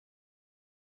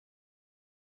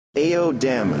Ayo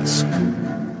Damas.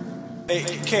 Hey,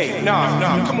 K,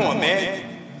 nah, come on, man.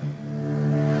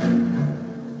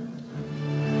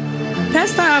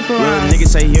 Pass the opera. Little nigga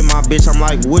say hit my bitch, I'm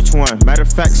like, which one? Matter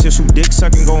of fact, since you dick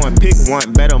sucking, go and pick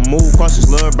one. Better move, cause his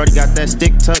little buddy got that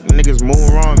stick tuck. Niggas move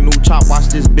wrong, new chop,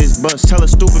 watch this bitch bust. Tell a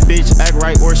stupid bitch, act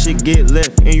right or shit get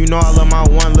lift. And you know I love my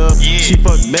one love, she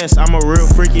fuck best. I'm a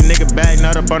real freaky nigga, bag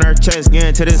nut up on her chest.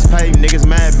 Getting to this pay, niggas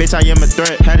mad, bitch, I am a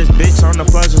threat. Had this bitch on the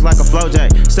floor just like a flow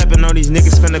jack. Stepping on these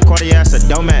niggas, finna call your ass a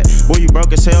domat. Boy, you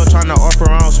broke as hell, tryna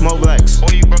offer on smoke blacks.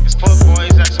 Boy, you broke as fuck,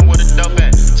 boy, he's asking what a dope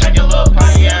at. Take your little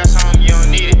potty ass home, you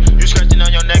don't need it. You scratching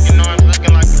on your neck and arms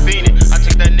looking like a beanie. I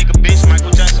took that nigga bitch,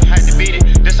 Michael Jackson had to beat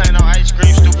it. This ain't no ice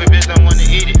cream, stupid bitch don't wanna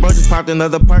eat it. Bro just popped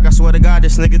another perk, I swear to God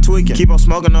this nigga tweaking. Keep on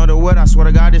smoking on the wood, I swear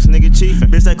to God this nigga chiefin'.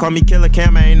 Bitch they call me Killer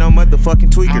Cam, I ain't no motherfucking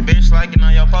tweaker. My bitch liking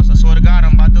on your post, I swear to God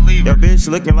I'm about to leave her. Your bitch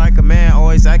looking like a man,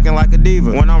 always acting like a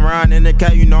diva. When I'm riding in the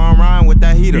cat, you know I'm riding with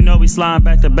that heater. You know we sliding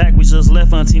back to back, we just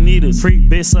left Auntie Nita's. Freak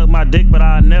bitch suck my dick, but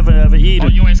I never ever eat it. Oh,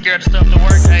 you ain't scared of stuff to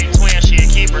work, hey twin, she a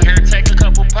keeper. Here, take a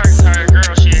couple perks, her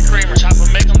girl, she a creamer. Chopper,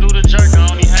 make them do the jerk,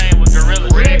 I only hang with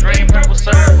gorillas. Red, green, purple,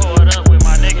 serve, pull it up with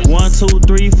my niggas. 1, 2,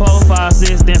 3, 4, 5,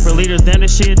 6 different leaders. Then the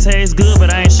shit tastes good,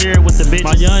 but I ain't share it with the bitches.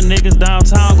 My young niggas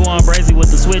downtown going crazy with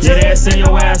the switches. Yeah, send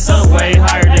your ass up way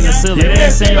higher than the ceiling. Yeah,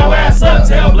 send your ass up,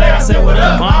 tell Blair I said what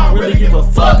up. I don't really give a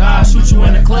fuck, I'll shoot you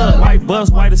in the club. White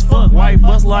bust, white as fuck, white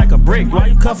bust like a brick. Why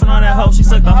you cuffing on that hoe? She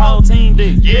sucked the whole team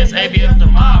dick. Yes, ABF the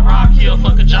mob, rock, kill,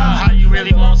 fuck a job. How you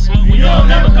really want smoke when you don't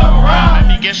never come around?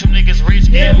 Let me guess you niggas rich,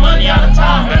 get money out of time.